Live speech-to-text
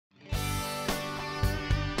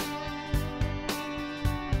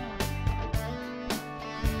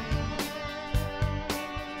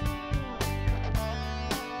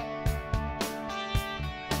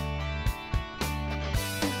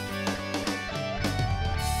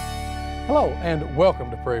Hello and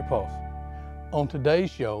welcome to Prairie Pulse. On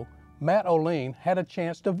today's show, Matt O'Lean had a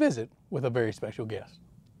chance to visit with a very special guest.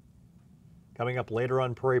 Coming up later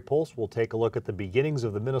on Prairie Pulse, we'll take a look at the beginnings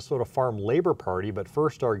of the Minnesota Farm Labor Party, but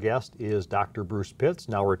first our guest is Dr. Bruce Pitts,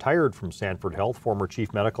 now retired from Sanford Health, former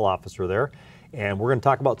chief medical officer there. And we're going to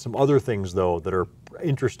talk about some other things, though, that are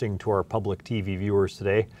interesting to our public TV viewers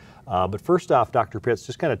today. But first off, Dr. Pitts,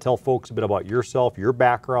 just kind of tell folks a bit about yourself, your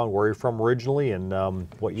background, where you're from originally, and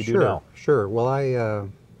what you do now. Sure. Well,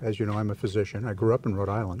 as you know, I'm a physician. I grew up in Rhode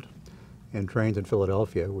Island and trained in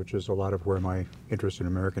Philadelphia, which is a lot of where my interest in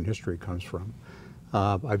American history comes from.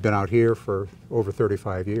 I've been out here for over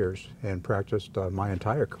 35 years and practiced my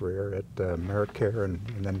entire career at Merit Care and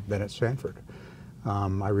then at Sanford.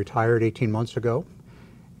 I retired 18 months ago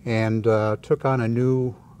and took on a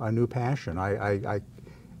new passion.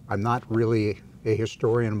 I'm not really a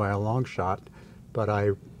historian by a long shot, but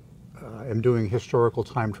I am doing historical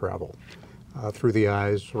time travel through the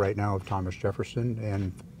eyes right now of Thomas Jefferson,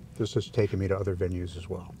 and this has taken me to other venues as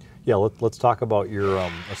well. Yeah, let's talk about your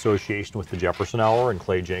association with the Jefferson Hour and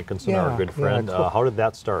Clay Jenkinson, our good friend. How did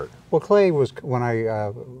that start? Well, Clay was, when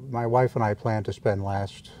my wife and I planned to spend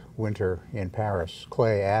last winter in Paris,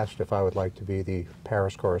 Clay asked if I would like to be the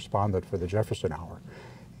Paris correspondent for the Jefferson Hour.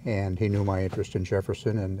 And he knew my interest in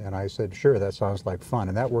Jefferson, and I said, sure, that sounds like fun.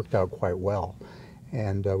 And that worked out quite well.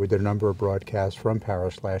 And we did a number of broadcasts from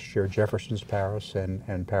Paris last year, Jefferson's Paris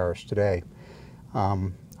and Paris Today.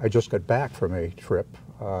 I just got back from a trip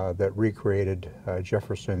that recreated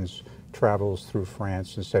Jefferson's travels through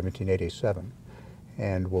France in 1787.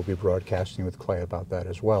 And we'll be broadcasting with Clay about that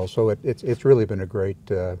as well. So it's really been a great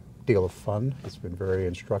deal of fun. It's been very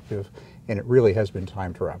instructive, and it really has been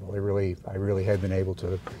time travel. I really have been able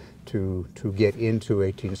to get into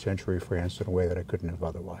 18th century France in a way that I couldn't have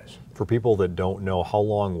otherwise. For people that don't know, how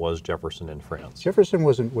long was Jefferson in France? Jefferson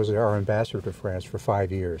was our ambassador to France for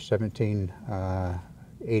 5 years,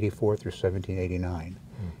 1784 through 1789.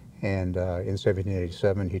 And in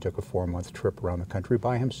 1787, he took a 4-month trip around the country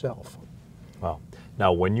by himself. Wow.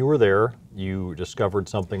 Now, when you were there, you discovered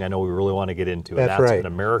something I know we really want to get into. That's and that's right. an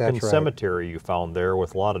American That's right. cemetery you found there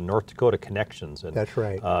with a lot of North Dakota connections. And, That's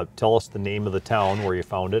right. Tell us the name of the town where you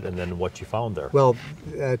found it and then what you found there. Well,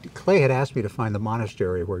 Clay had asked me to find the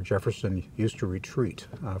monastery where Jefferson used to retreat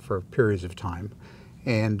for periods of time.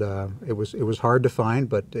 And it was hard to find,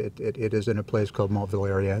 but it is in a place called Mont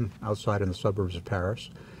Valérien, outside in the suburbs of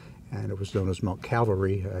Paris. And it was known as Mount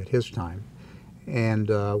Calvary at his time. And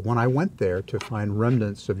when I went there to find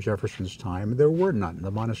remnants of Jefferson's time, there were none. The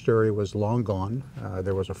monastery was long gone.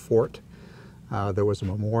 There was a fort. There was a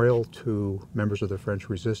memorial to members of the French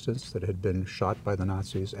resistance that had been shot by the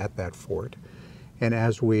Nazis at that fort. And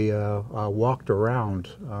as we walked around,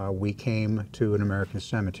 we came to an American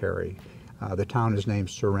cemetery. The town is named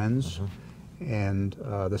Suresnes, and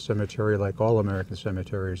the cemetery, like all American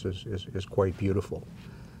cemeteries, is quite beautiful.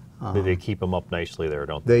 They keep them up nicely there,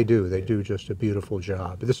 don't they? They do. They do just a beautiful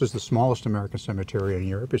job. This is the smallest American cemetery in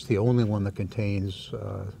Europe. It's the only one that contains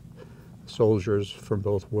soldiers from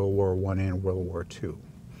both World War I and World War II.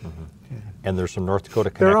 Yeah. And there's some North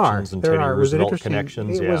Dakota connections and Teddy Roosevelt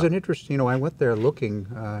connections. It was an interesting, I went there looking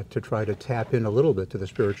to try to tap in a little bit to the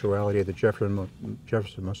spirituality that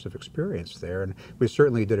Jefferson must have experienced there, and we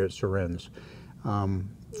certainly did at Suresnes.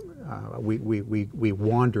 We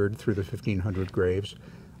wandered through the 1,500 graves,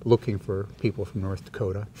 looking for people from North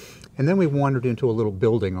Dakota. And then we wandered into a little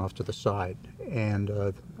building off to the side, and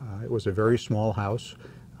it was a very small house,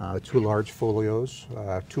 2 large folios,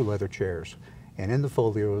 2 leather chairs. And in the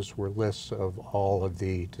folios were lists of all of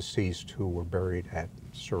the deceased who were buried at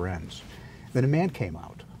Suresnes. Then a man came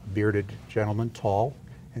out, a bearded gentleman, tall,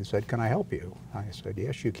 and said, "Can I help you?" I said,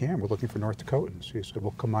 "Yes, you can. We're looking for North Dakotans." He said,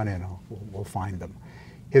 "Well, come on in. We'll find them."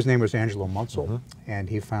 His name was Angelo Munsell, and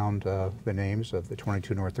he found the names of the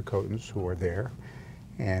 22 North Dakotans who were there.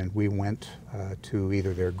 And we went to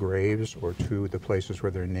either their graves or to the places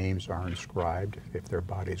where their names are inscribed if their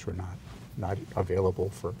bodies were not available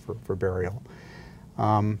for burial.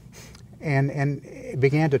 And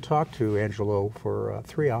began to talk to Angelo for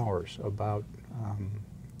 3 hours about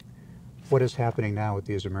what is happening now at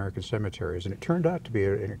these American cemeteries. And it turned out to be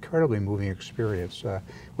an incredibly moving experience.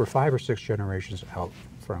 We're 5 or 6 generations out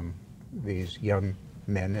from these young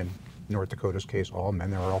men, in North Dakota's case, all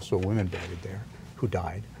men. There are also women buried there who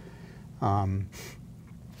died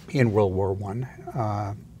in World War I.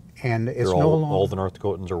 And it's no longer... all the North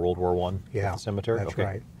Dakotans are World War I yeah, at the cemetery? That's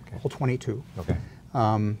right. Okay. All 22. Okay.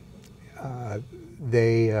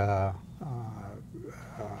 They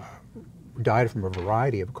died from a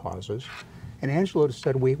variety of causes. And Angelo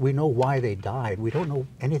said, we know why they died. We don't know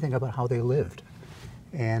anything about how they lived.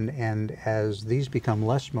 And as these become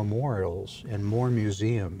less memorials and more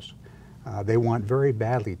museums, they want very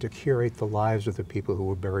badly to curate the lives of the people who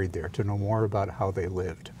were buried there, to know more about how they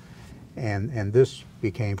lived. And this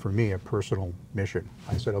became for me a personal mission.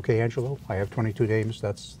 I said, okay, Angelo, I have 22 names,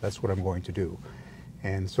 that's what I'm going to do.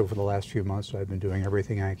 And so for the last few months I've been doing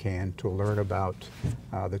everything I can to learn about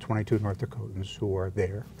the 22 North Dakotans who are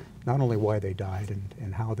there. Not only why they died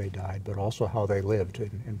and how they died, but also how they lived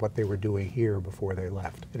and what they were doing here before they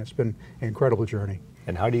left. And it's been an incredible journey.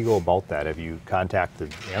 And how do you go about that? Have you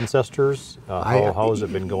contacted ancestors? How has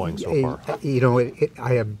it been going so far? You know,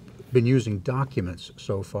 I have been using documents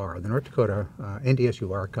so far. The North Dakota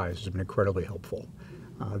NDSU Archives has been incredibly helpful.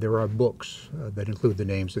 There are books that include the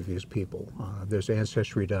names of these people. There's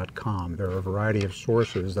Ancestry.com. There are a variety of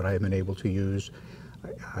sources that I have been able to use.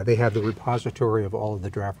 They have the repository of all of the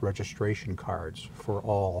draft registration cards for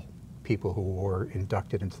all people who were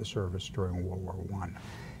inducted into the service during World War I.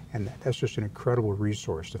 And that's just an incredible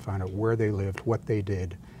resource to find out where they lived, what they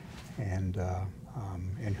did, and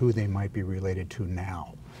who they might be related to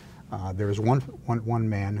now. There was one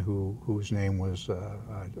man whose name was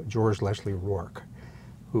George Leslie Rourke,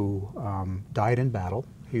 who died in battle.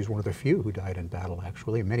 He's one of the few who died in battle,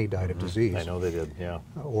 actually. Many died of disease. I know they did, yeah.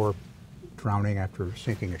 Or drowning after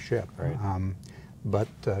sinking a ship. Right. But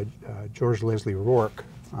George Leslie Rourke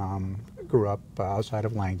grew up outside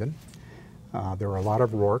of Langdon. There are a lot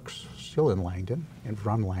of Rourkes still in Langdon and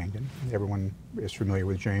from Langdon. Everyone is familiar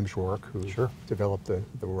with James Rourke, who developed the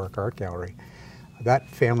Rourke Art Gallery. That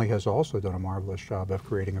family has also done a marvelous job of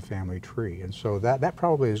creating a family tree, and so that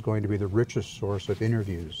probably is going to be the richest source of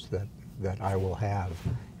interviews that I will have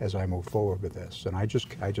as I move forward with this. And I just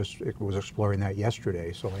was exploring that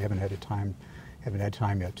yesterday, so I haven't had time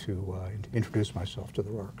yet to introduce myself to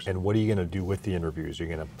the Rourkes. And what are you going to do with the interviews? Are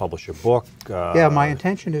you going to publish a book? Yeah, my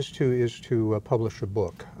intention is to publish a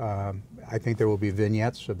book. I think there will be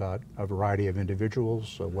vignettes about a variety of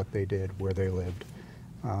individuals, what they did, where they lived.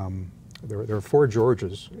 There are 4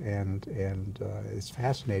 Georges, and it's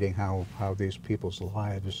fascinating how these people's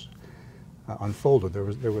lives unfolded.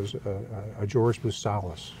 There was a George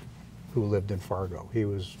Busalis who lived in Fargo. He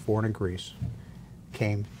was born in Greece,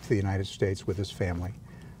 came to the United States with his family,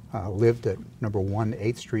 lived at number 1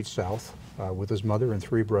 8th Street South with his mother and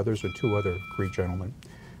 3 brothers and 2 other Greek gentlemen,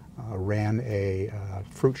 ran a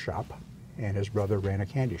fruit shop, and his brother ran a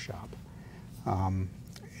candy shop.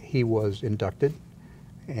 He was inducted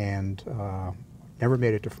and never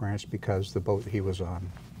made it to France because the boat he was on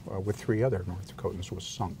with 3 other North Dakotans was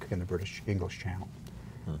sunk in the British-English Channel,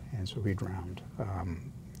 and so he drowned.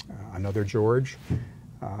 Another George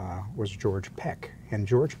was George Peck, and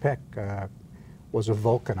George Peck was a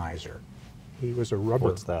vulcanizer. He was a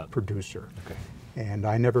rubber producer. Okay. And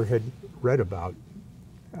I never had read about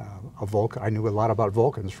a Vulcan. I knew a lot about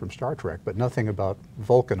Vulcans from Star Trek, but nothing about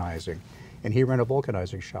vulcanizing. And he ran a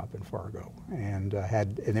vulcanizing shop in Fargo, and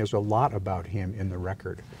there's a lot about him in the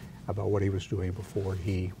record about what he was doing before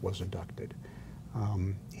he was inducted.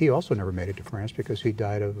 He also never made it to France because he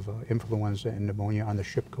died of influenza and pneumonia on the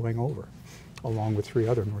ship going over, along with 3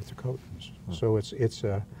 other North Dakotans. So it's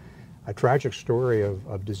a tragic story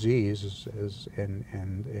of disease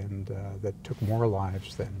that took more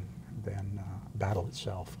lives than battle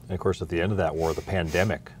itself. And of course, at the end of that war, the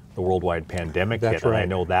pandemic, the worldwide pandemic hit, Right. and I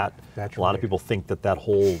know that That's a lot right. of people think that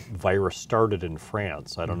whole virus started in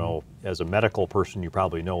France. I don't know, as a medical person, you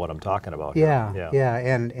probably know what I'm talking about here. Yeah,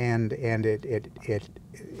 and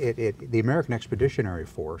the American Expeditionary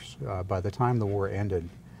Force, by the time the war ended,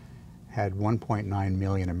 had 1.9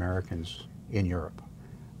 million Americans in Europe,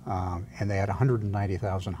 and they had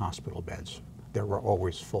 190,000 hospital beds that were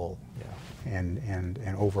always full. And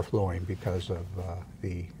overflowing because of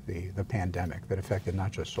the pandemic that affected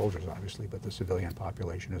not just soldiers, obviously, but the civilian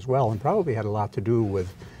population as well, and probably had a lot to do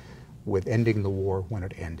with ending the war when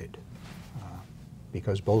it ended,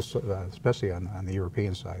 because both, especially on the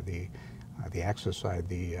European side, the Axis side,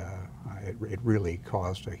 it really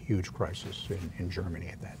caused a huge crisis in Germany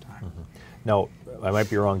at that time. Now, I might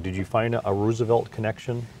be wrong. Did you find a Roosevelt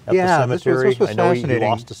connection at the Yeah, cemetery? this was I know he fascinating.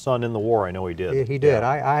 lost a son in the war. I know he did. He did.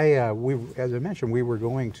 Yeah. As I mentioned, we were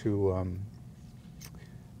going to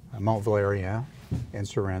Mount Valérien and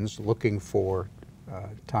Suresnes looking for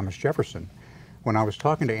Thomas Jefferson. When I was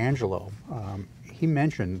talking to Angelo, he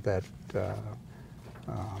mentioned that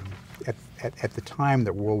at the time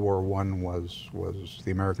that World War I was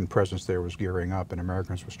the American presence there was gearing up and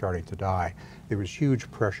Americans were starting to die, there was huge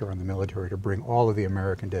pressure on the military to bring all of the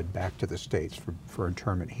American dead back to the States for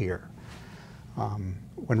interment here.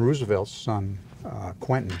 When Roosevelt's son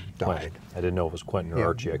Quentin died, I didn't know it was Quentin or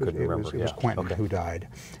Archie. I couldn't remember. It was Quentin who died.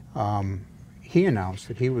 he announced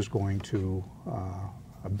that he was going to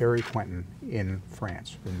bury Quentin in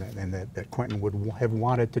France, and that Quentin would have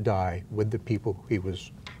wanted to die with the people he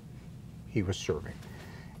was serving.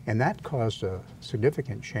 And that caused a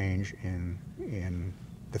significant change in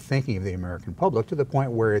the thinking of the American public, to the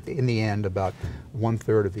point where in the end about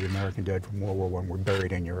 1/3 of the American dead from World War I were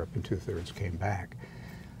buried in Europe and 2/3 came back.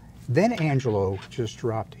 Then Angelo just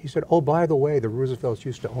dropped, he said, oh, by the way, the Roosevelts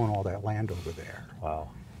used to own all that land over there. Wow.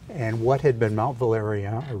 And what had been Mount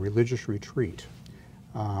Valérien, a religious retreat,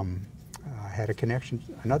 had a connection,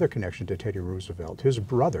 another connection to Teddy Roosevelt. His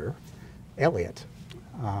brother, Elliot,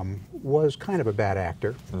 was kind of a bad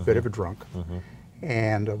actor, a bit of a drunk,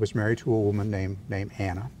 and was married to a woman named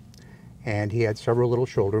Anna. And he had several little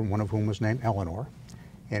children, one of whom was named Eleanor.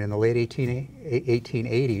 And in the late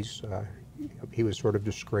 1880s, he was sort of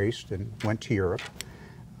disgraced and went to Europe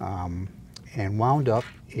and wound up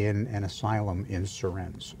in an asylum in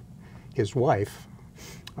Suresnes. His wife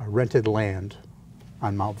rented land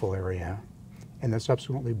on Mount Valérien and then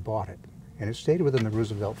subsequently bought it. And it stayed within the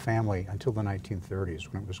Roosevelt family until the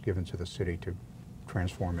 1930s, when it was given to the city to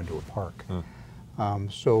transform into a park.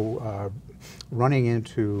 Running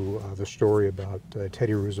into the story about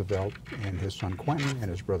Teddy Roosevelt and his son Quentin and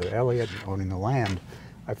his brother Elliot and owning the land,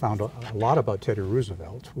 I found a lot about Teddy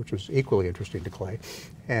Roosevelt, which was equally interesting to Clay,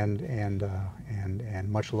 and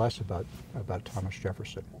much less about Thomas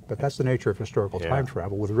Jefferson. But that's the nature of historical time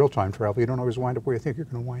travel. With real time travel, you don't always wind up where you think you're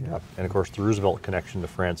going to wind up. And of course, the Roosevelt connection to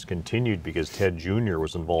France continued because Ted Jr.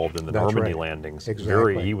 was involved in the Normandy landings.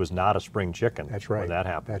 Exactly. He was not a spring chicken. That's right. When that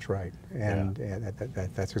happened. That's right. And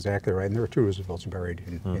that's exactly right. And there are two Roosevelts buried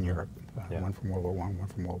in Europe. One from World War I, one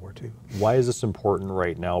from World War II. Why is this important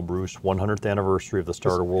right now, Bruce? 100th anniversary of the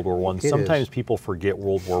start of World War I. Sometimes people forget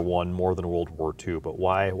World War I more than World War II, but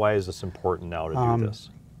why is this important now to do this?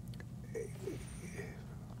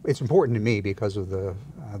 It's important to me because of the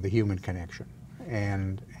human connection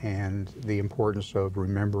and the importance of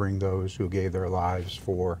remembering those who gave their lives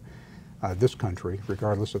for this country,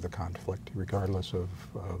 regardless of the conflict, regardless of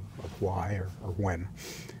why or when.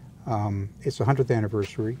 It's the 100th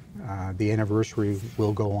anniversary. The anniversary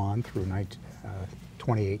will go on through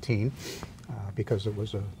 2018 because it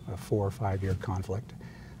was a 4 or 5 year conflict.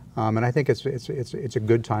 And I think it's a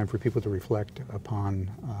good time for people to reflect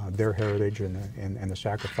upon their heritage and the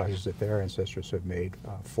sacrifices that their ancestors have made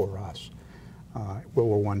for us. World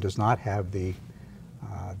War I does not have the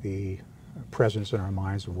presence in our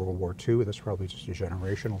minds of World War II. That's probably just a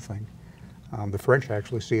generational thing. The French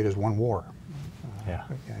actually see it as one war.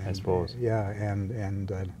 I suppose.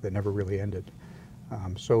 And that never really ended.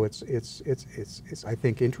 So it's I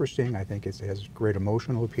think interesting. I think it has great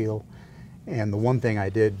emotional appeal. And the one thing I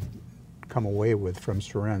did come away with from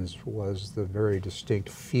Suresnes was the very distinct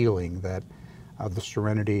feeling that the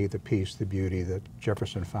serenity, the peace, the beauty that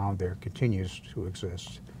Jefferson found there continues to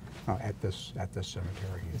exist at this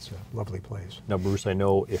cemetery. It's a lovely place. Now, Bruce, I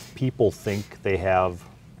know if people think they have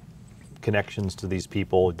connections to these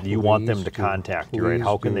people, do you want them to contact you, right?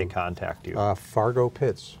 How can they contact you?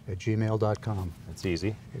 FargoPitts@gmail.com. It's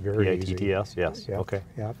easy. Very easy. P-I-T-T-S, yes. Yep. Okay.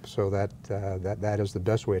 Yep. So that is the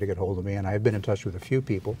best way to get hold of me. And I've been in touch with a few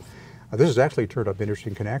people. This has actually turned up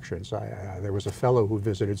interesting connections. There was a fellow who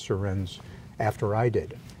visited Suresnes after I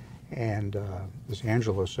did. And this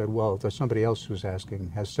Angelo said, well, if there's somebody else who's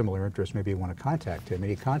asking, has similar interests, maybe you want to contact him.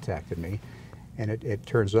 And he contacted me. And it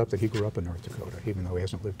turns up that he grew up in North Dakota, even though he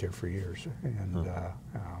hasn't lived here for years. And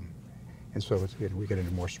so we get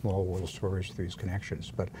into more small world stories through these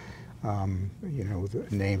connections. But you know, the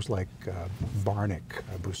names like Barnick,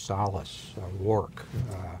 Busalis, Rourke,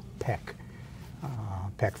 Peck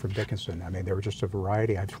from Dickinson. I mean, there were just a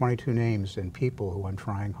variety. I have 22 names and people who I'm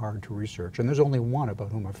trying hard to research, and there's only one about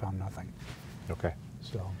whom I found nothing. Okay.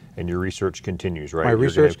 So. And your research continues, right? My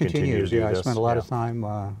research continues. Yeah, I spent a lot of time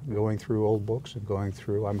going through old books and going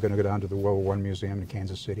through. I'm going to go down to the World War I Museum in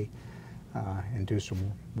Kansas City and do some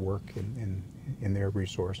work in their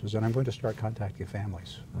resources. And I'm going to start contacting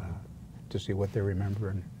families to see what they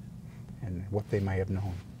remember and what they may have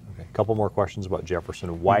known. Okay. A couple more questions about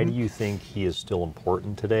Jefferson. Why do you think he is still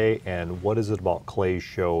important today, and what is it about Clay's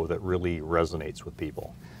show that really resonates with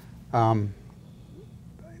people?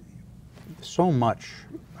 So much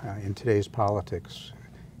in today's politics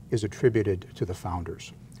is attributed to the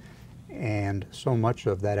founders. And so much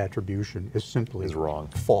of that attribution is simply wrong.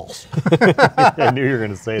 False. I knew you were going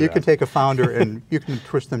to say that. You can take a founder and you can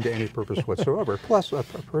twist them to any purpose whatsoever. Plus, a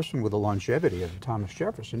person with the longevity of Thomas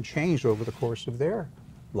Jefferson changed over the course of their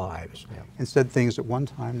lives and said things at one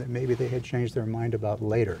time that maybe they had changed their mind about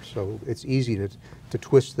later. So it's easy to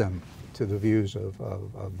twist them to the views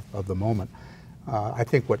of the moment. I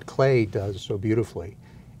think what Clay does so beautifully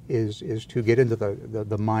is to get into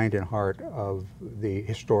the mind and heart of the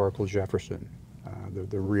historical Jefferson,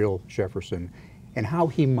 the real Jefferson, and how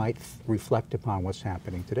he might reflect upon what's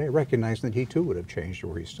happening today, recognizing that he too would have changed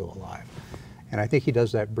were he still alive. And I think he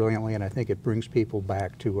does that brilliantly, and I think it brings people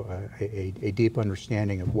back to a deep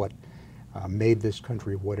understanding of what made this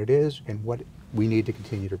country what it is and what we need to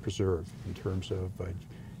continue to preserve in terms of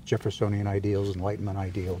Jeffersonian ideals, Enlightenment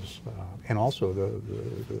ideals, and also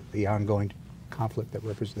the ongoing conflict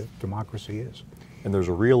that democracy is. And there's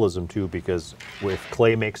a realism too, because if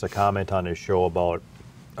Clay makes a comment on his show about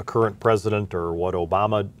a current president or what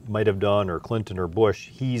Obama might have done, or Clinton or Bush,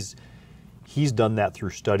 he's done that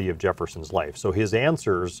through study of Jefferson's life. So his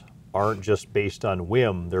answers aren't just based on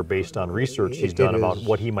whim, they're based on research he's done about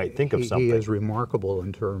what he might think of something. He is remarkable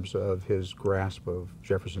in terms of his grasp of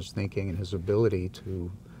Jefferson's thinking and his ability to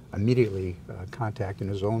immediately contact in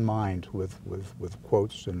his own mind with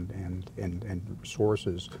quotes and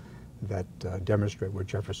sources that demonstrate what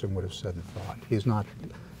Jefferson would have said and thought. He's not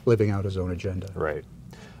living out his own agenda. Right.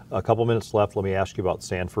 A couple minutes left. Let me ask you about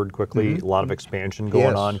Sanford quickly. A lot of expansion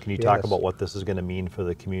going on. Can you talk about what this is going to mean for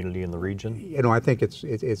the community and the region? You know, I think it's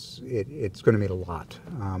going to mean a lot.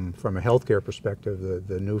 From a healthcare perspective,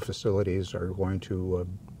 the new facilities are going to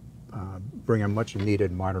bring a much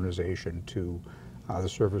needed modernization to the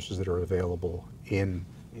services that are available in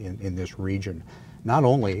this region. Not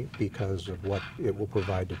only because of what it will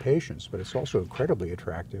provide to patients, but it's also incredibly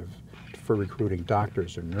attractive for recruiting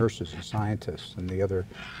doctors and nurses and scientists and the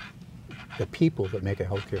people that make a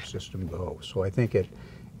healthcare system go. So I think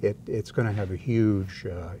it's going to have a huge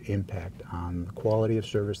impact on the quality of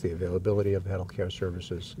service, the availability of healthcare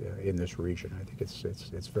services in this region. I think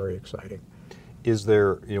it's very exciting. Is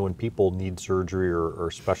there, when people need surgery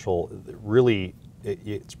or special, really,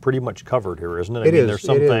 it's pretty much covered here, isn't it? I mean, there's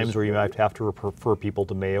some times where you might have to refer people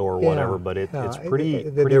to Mayo or whatever, but it's pretty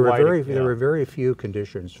wide. There are very few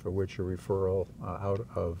conditions for which a referral out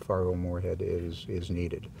of Fargo-Moorhead is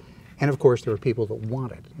needed. And of course, there are people that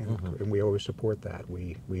want it, and we always support that.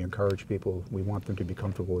 We encourage people, we want them to be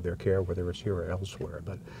comfortable with their care, whether it's here or elsewhere.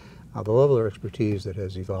 But the level of expertise that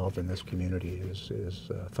has evolved in this community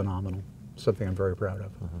is phenomenal, something I'm very proud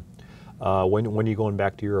of. When are you going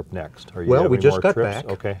back to Europe next? Are you well, we just more got trips? back.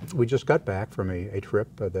 Okay. We just got back from a trip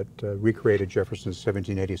that recreated Jefferson's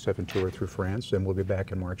 1787 tour through France, and we'll be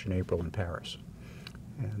back in March and April in Paris,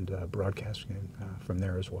 and broadcasting from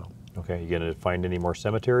there as well. Okay, you going to find any more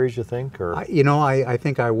cemeteries, you think? Or I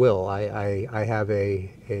think I will. I have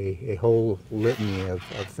a whole litany of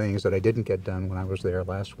things that I didn't get done when I was there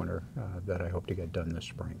last winter that I hope to get done this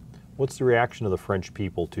spring. What's the reaction of the French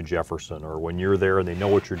people to Jefferson? Or when you're there and they know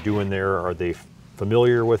what you're doing there, are they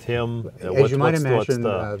familiar with him? As you might imagine,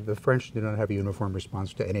 the French do not have a uniform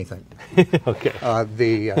response to anything. Okay.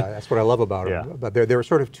 That's what I love about them. Yeah. But there are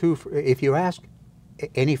sort of two. If you ask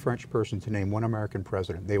any French person to name one American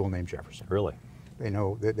president, they will name Jefferson. Really? They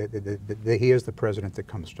know that he is the president that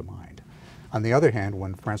comes to mind. On the other hand,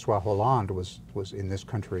 when Francois Hollande was in this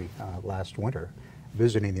country last winter,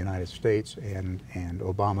 visiting the United States, and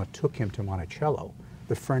Obama took him to Monticello,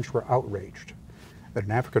 the French were outraged that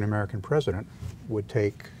an African-American president would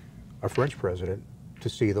take a French president to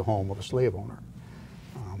see the home of a slave owner,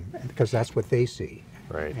 because that's what they see.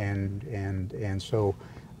 Right. And so,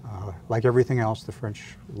 like everything else, the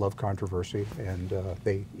French love controversy, and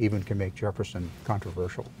they even can make Jefferson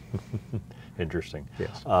controversial. Interesting.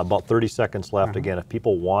 Yes. About 30 seconds left. Again, if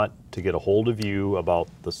people want to get a hold of you about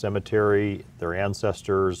the cemetery, their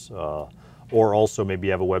ancestors, or also maybe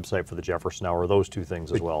you have a website for the Jefferson Hour, those two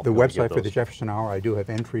things as well. The website for the Jefferson Hour, I do have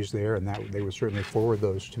entries there, and they would certainly forward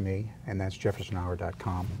those to me, and that's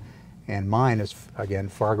jeffersonhour.com. And mine is, again,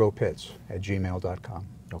 fargopitts@gmail.com.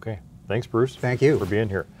 Okay. Thanks, Bruce. Thank you for being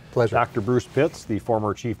here. Pleasure. Dr. Bruce Pitts, the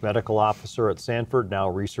former Chief Medical Officer at Sanford, now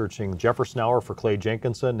researching Jefferson Hour for Clay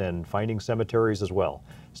Jenkinson and finding cemeteries as well.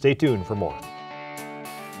 Stay tuned for more.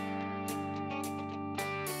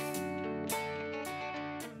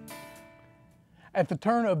 At the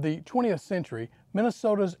turn of the 20th century,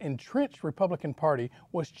 Minnesota's entrenched Republican Party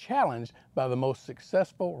was challenged by the most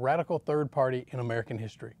successful radical third party in American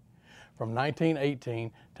history. From 1918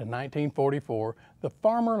 to 1944, the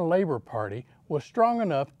Farmer Labor Party was strong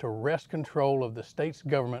enough to wrest control of the state's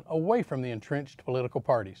government away from the entrenched political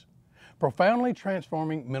parties, profoundly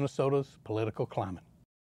transforming Minnesota's political climate.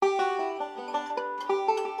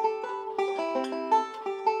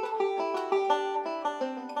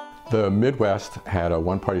 The Midwest had a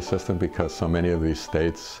one-party system because so many of these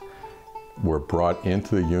states were brought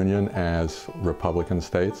into the Union as Republican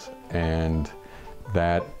states, and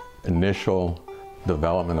that initial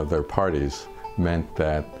development of their parties meant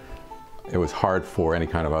that it was hard for any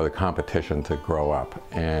kind of other competition to grow up.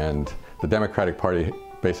 And the Democratic Party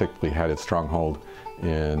basically had its stronghold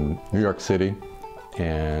in New York City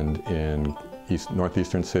and in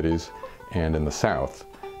northeastern cities and in the South.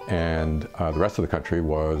 And the rest of the country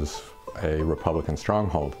was a Republican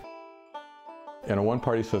stronghold. In a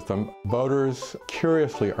one-party system, voters,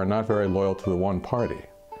 curiously, are not very loyal to the one party.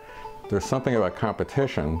 There's something about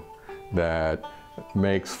competition that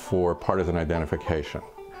makes for partisan identification.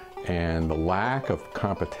 And the lack of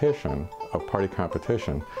competition, of party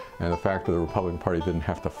competition, and the fact that the Republican Party didn't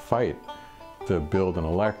have to fight to build an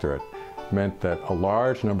electorate, meant that a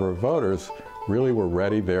large number of voters really were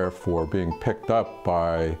ready there for being picked up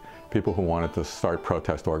by people who wanted to start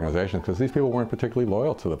protest organizations, because these people weren't particularly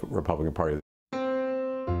loyal to the Republican Party.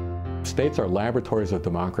 States are laboratories of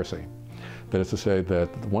democracy. That is to say that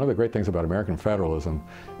one of the great things about American federalism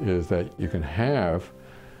is that you can have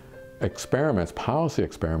experiments, policy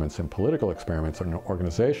experiments, and political experiments, and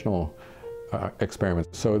organizational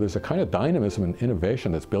experiments. So there's a kind of dynamism and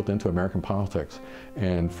innovation that's built into American politics.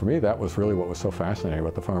 And for me, that was really what was so fascinating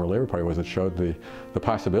about the Farmer Labor Party, was it showed the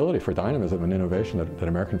possibility for dynamism and innovation that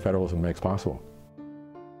American federalism makes possible.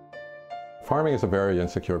 Farming is a very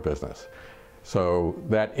insecure business. So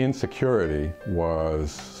that insecurity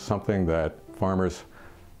was something that farmers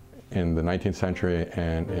in the 19th century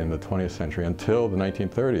and in the 20th century until the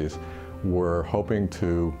 1930s were hoping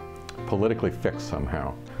to politically fix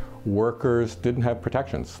somehow. Workers didn't have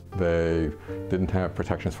protections. They didn't have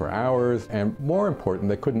protections for hours, and more important,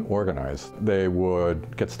 they couldn't organize. They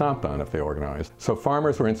would get stomped on if they organized. So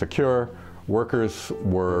farmers were insecure, workers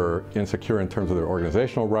were insecure in terms of their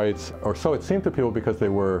organizational rights, or so it seemed to people, because they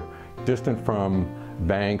were distant from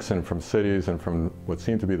banks and from cities and from what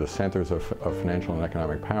seemed to be the centers of financial and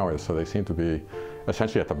economic powers. So they seemed to be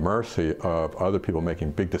essentially at the mercy of other people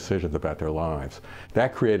making big decisions about their lives.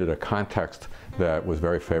 That created a context that was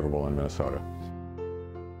very favorable in Minnesota.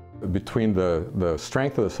 Between the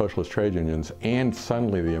strength of the socialist trade unions and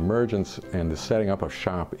suddenly the emergence and the setting up of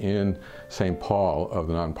shop in St. Paul of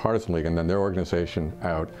the Nonpartisan League, and then their organization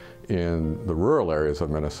out in the rural areas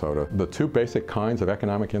of Minnesota, the two basic kinds of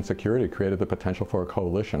economic insecurity created the potential for a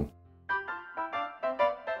coalition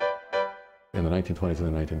in the 1920s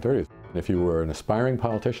and the 1930s. If you were an aspiring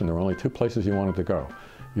politician, there were only two places you wanted to go.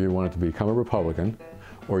 You wanted to become a Republican,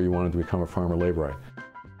 or you wanted to become a farmer laborite.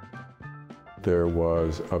 There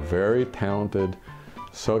was a very talented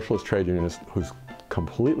socialist trade unionist who's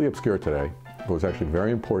completely obscure today, but was actually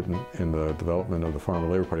very important in the development of the Farmer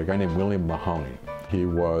Labor Party, a guy named William Mahoney. He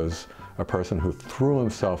was a person who threw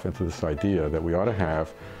himself into this idea that we ought to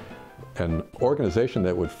have an organization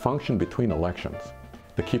that would function between elections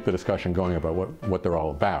to keep the discussion going about what they're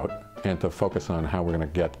all about, and to focus on how we're going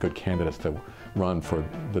to get good candidates to run for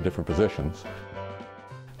the different positions.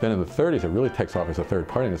 Then in the 30s, it really takes off as a third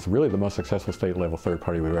party, and it's really the most successful state-level third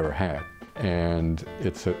party we've ever had. And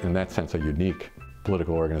it's, in that sense, a unique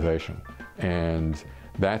political organization. And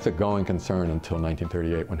that's a going concern until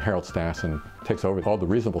 1938, when Harold Stassen takes over all the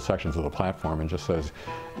reasonable sections of the platform and just says,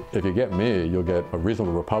 if you get me, you'll get a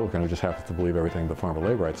reasonable Republican who just happens to believe everything the farmer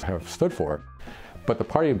laborites have stood for. But the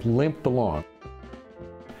party limped along.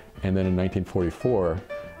 And then in 1944,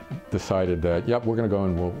 decided that, yep, we're going to go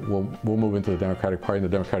and we'll move into the Democratic Party. And the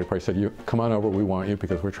Democratic Party said, you come on over, we want you,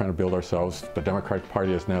 because we're trying to build ourselves. The Democratic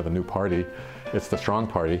Party is now the new party. It's the strong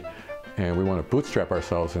party. And we want to bootstrap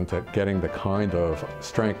ourselves into getting the kind of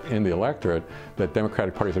strength in the electorate that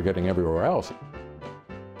Democratic parties are getting everywhere else.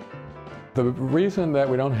 The reason that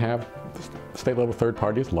we don't have state-level third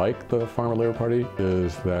parties like the Farmer Labor Party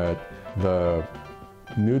is that the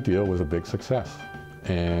New Deal was a big success,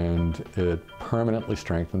 and it permanently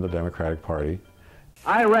strengthened the Democratic Party.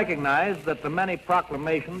 I recognize that the many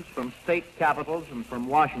proclamations from state capitals and from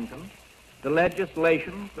Washington, the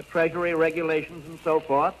legislation, the Treasury regulations, and so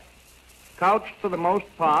forth, couched for the most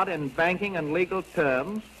part in banking and legal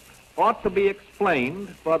terms, ought to be explained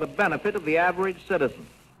for the benefit of the average citizen.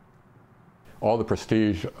 All the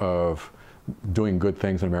prestige of doing good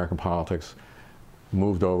things in American politics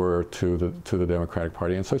moved over to the Democratic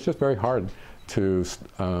Party, and so it's just very hard to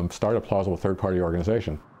start a plausible third-party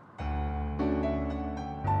organization.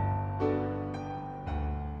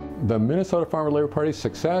 The Minnesota Farmer Labor Party's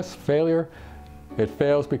success, failure, it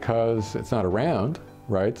fails because it's not around,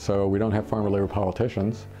 right? So we don't have farmer labor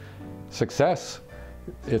politicians. Success,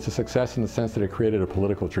 it's a success in the sense that it created a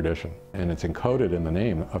political tradition, and it's encoded in the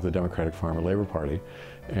name of the Democratic Farmer Labor Party.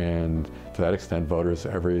 And to that extent, voters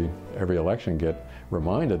every election get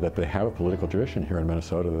reminded that they have a political tradition here in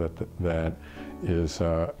Minnesota that is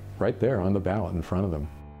right there on the ballot in front of them.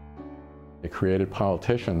 It created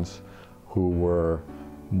politicians who were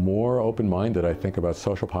more open-minded, I think, about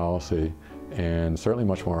social policy and certainly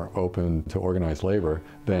much more open to organized labor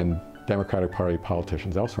than Democratic Party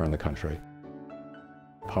politicians elsewhere in the country.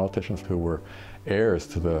 Politicians who were heirs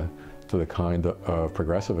to the kind of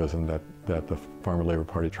progressivism that the Farmer Labor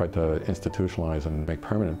Party tried to institutionalize and make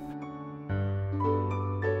permanent.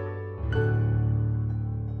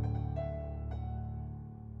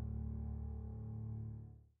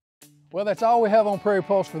 Well, that's all we have on Prairie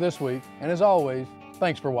Pulse for this week, and as always,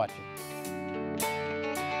 thanks for watching.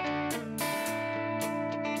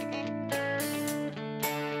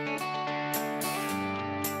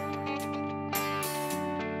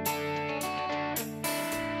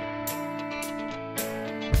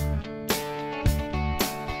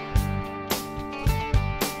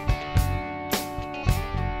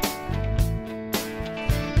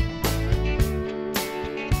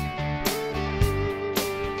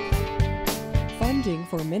 Funding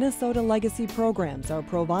for Minnesota Legacy programs are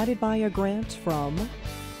provided by a grant from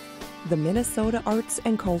the Minnesota Arts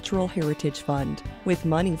and Cultural Heritage Fund, with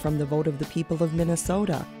money from the vote of the people of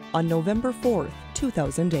Minnesota on November 4th,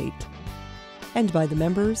 2008, and by the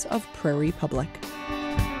members of Prairie Public.